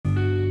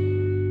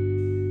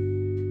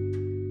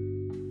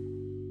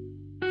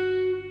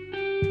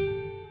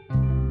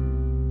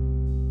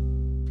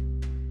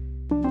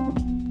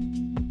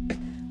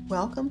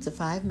Welcome to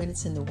 5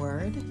 Minutes in the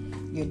Word,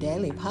 your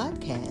daily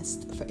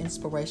podcast for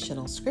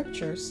inspirational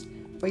scriptures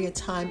for your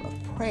time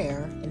of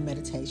prayer and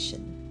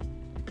meditation.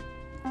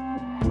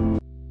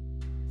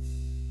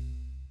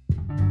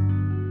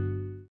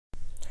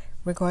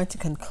 We're going to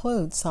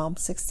conclude Psalm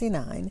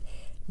 69,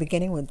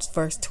 beginning with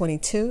verse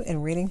 22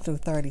 and reading through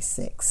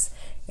 36.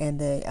 And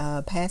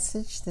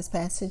this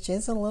passage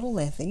is a little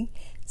lengthy,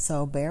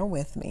 so bear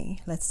with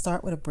me. Let's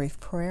start with a brief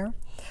prayer.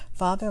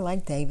 Father,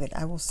 like David,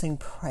 I will sing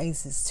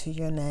praises to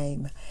your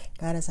name.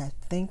 God, as I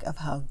think of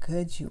how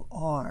good you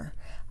are,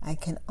 I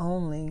can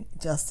only,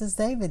 just as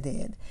David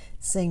did,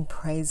 sing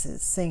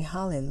praises, sing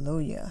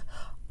hallelujah,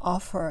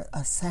 offer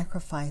a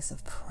sacrifice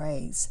of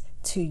praise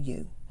to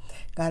you.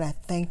 God, I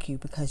thank you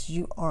because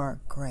you are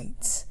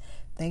great.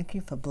 Thank you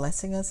for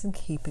blessing us and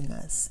keeping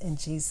us. In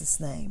Jesus'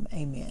 name,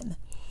 amen.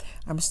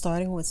 I'm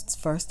starting with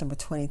verse number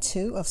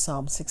 22 of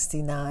Psalm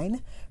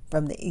 69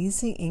 from the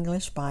Easy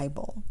English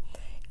Bible.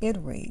 It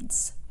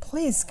reads,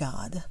 "Please,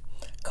 God,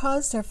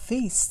 cause their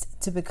feast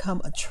to become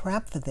a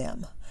trap for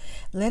them.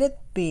 Let it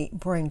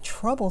bring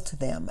trouble to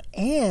them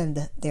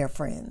and their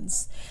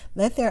friends.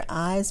 Let their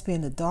eyes be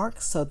in the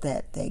dark so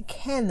that they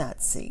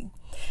cannot see.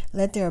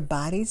 Let their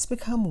bodies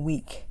become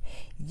weak.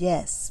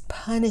 Yes,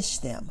 punish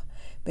them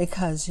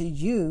because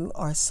you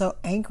are so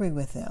angry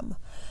with them.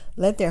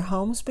 Let their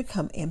homes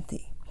become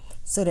empty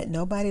so that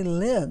nobody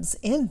lives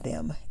in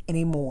them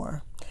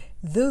anymore.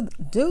 Do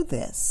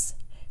this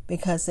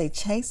because they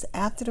chase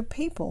after the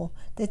people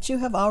that you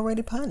have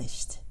already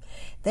punished.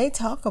 They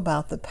talk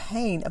about the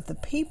pain of the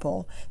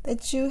people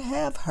that you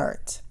have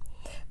hurt.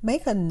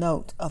 Make a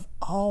note of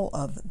all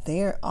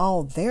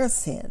their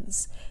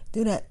sins.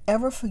 Do not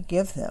ever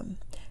forgive them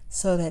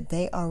so that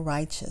they are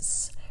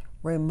righteous.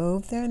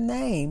 Remove their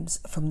names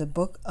from the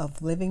book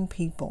of living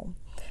people.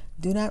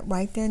 Do not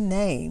write their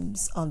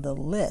names on the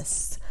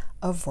list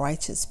of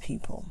righteous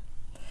people.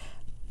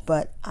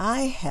 But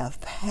I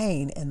have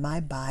pain in my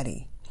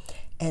body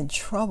and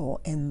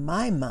trouble in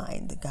my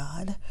mind,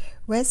 God.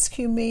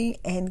 Rescue me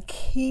and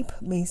keep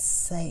me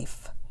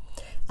safe.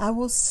 I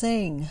will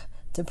sing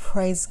to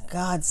praise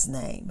God's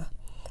name.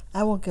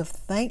 I will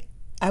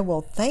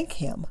thank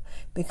him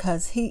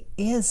because he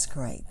is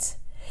great.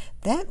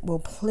 That will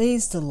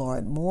please the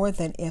Lord more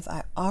than if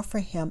I offer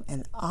him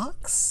an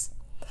ox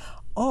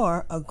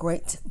or a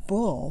great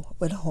bull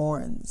with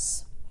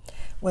horns.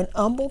 When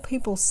humble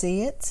people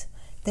see it,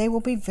 they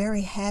will be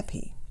very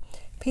happy.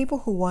 People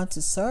who want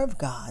to serve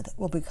God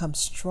will become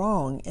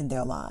strong in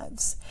their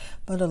lives.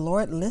 But the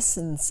Lord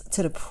listens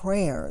to the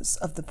prayers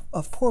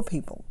of poor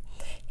people.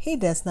 He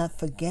does not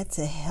forget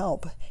to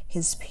help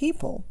his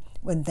people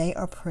when they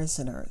are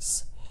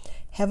prisoners.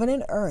 Heaven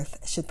and earth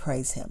should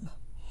praise him.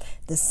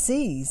 The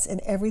seas and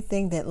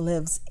everything that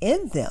lives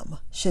in them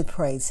should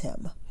praise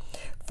him.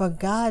 For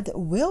God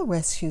will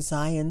rescue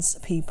Zion's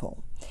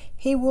people.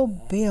 He will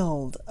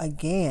build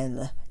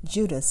again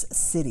Judah's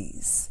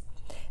cities.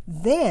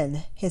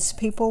 Then his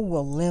people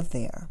will live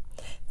there.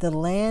 The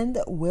land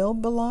will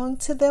belong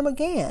to them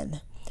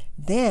again.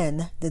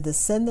 Then the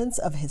descendants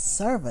of his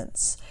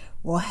servants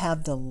will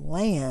have the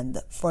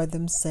land for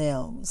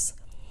themselves.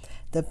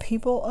 The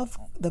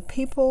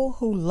people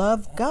who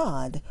love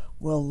God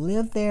will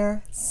live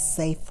there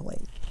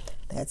safely."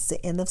 That's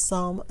the end of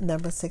Psalm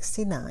number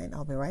 69.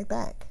 I'll be right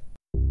back.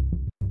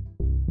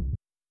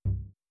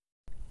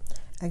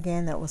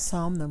 Again, that was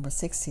Psalm number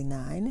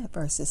 69,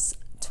 verses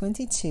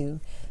 22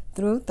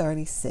 through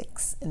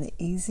 36 in the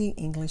Easy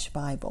English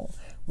Bible,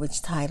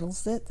 which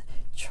titles it,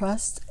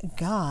 "Trust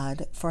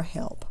God for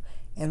Help."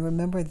 And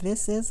remember,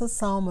 this is a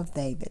Psalm of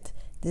David.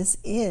 This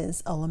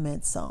is a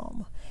lament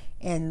psalm.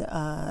 And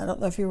I don't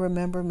know if you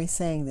remember me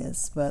saying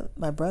this, but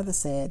my brother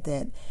said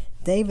that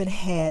David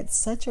had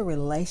such a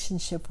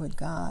relationship with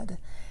God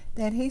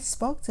that he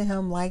spoke to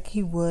him like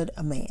he would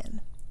a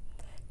man.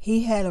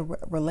 He had a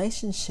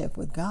relationship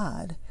with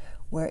God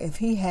where if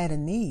he had a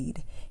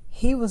need,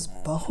 he was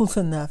bold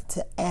enough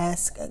to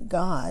ask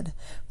God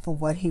for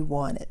what he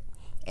wanted.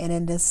 And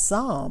in this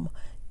psalm,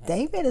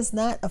 David is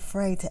not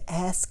afraid to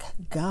ask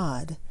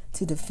God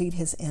to defeat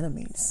his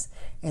enemies.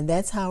 And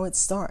that's how it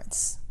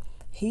starts.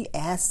 He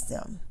asked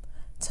them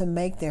to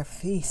make their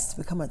feast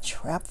become a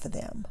trap for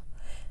them.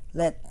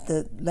 Let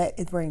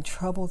it bring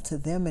trouble to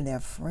them and their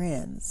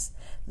friends.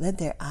 Let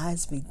their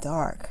eyes be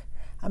dark.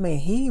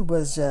 He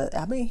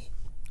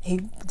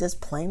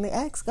just plainly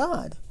asked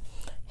God,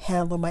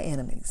 handle my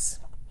enemies.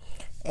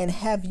 And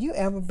have you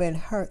ever been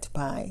hurt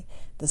by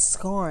the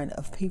scorn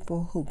of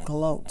people who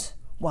gloat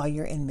while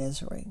you're in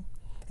misery?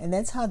 And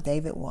that's how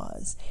David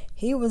was.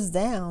 He was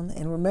down,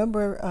 and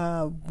remember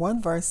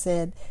one verse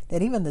said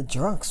that even the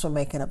drunks were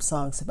making up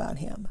songs about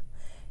him.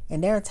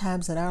 And there are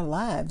times in our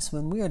lives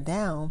when we are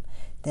down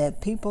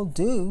that people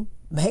do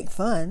make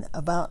fun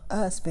about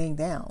us being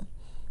down.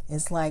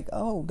 It's like,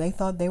 oh, they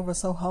thought they were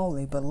so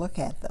holy, but look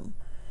at them.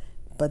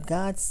 But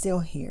God still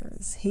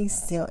hears. He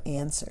still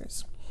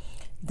answers.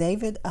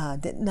 David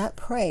did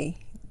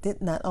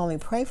not only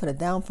pray for the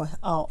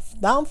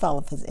downfall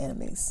of his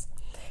enemies.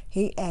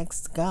 He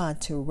asked God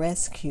to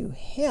rescue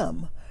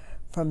him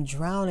from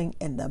drowning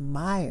in the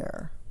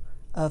mire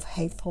of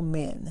hateful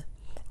men,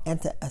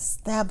 and to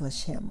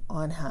establish him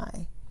on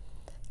high.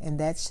 And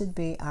that should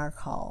be our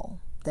call.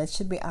 That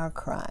should be our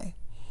cry.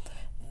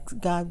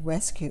 God,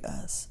 rescue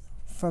us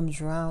from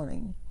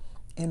drowning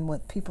in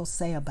what people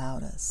say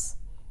about us.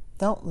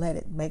 Don't let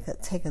it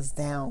take us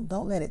down.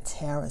 Don't let it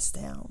tear us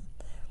down.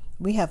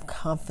 We have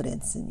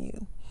confidence in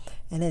you.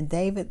 And then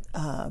David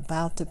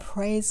vowed to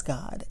praise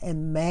God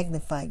and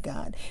magnify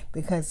God,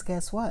 because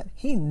guess what?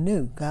 He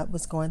knew God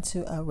was going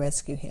to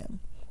rescue him.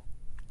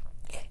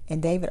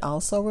 And David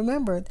also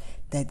remembered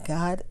that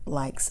God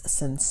likes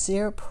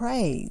sincere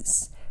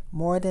praise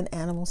more than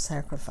animal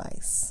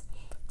sacrifice.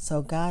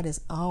 So God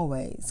is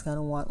always going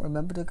to want,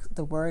 remember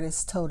the word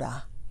is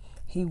Todah.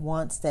 He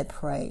wants that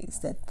praise,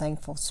 that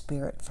thankful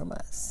spirit from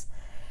us.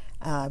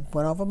 I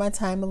went over my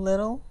time a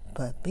little,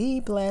 but be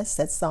blessed.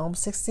 That's Psalm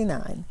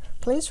 69.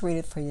 Please read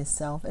it for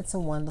yourself. It's a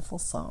wonderful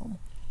psalm.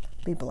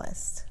 Be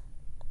blessed.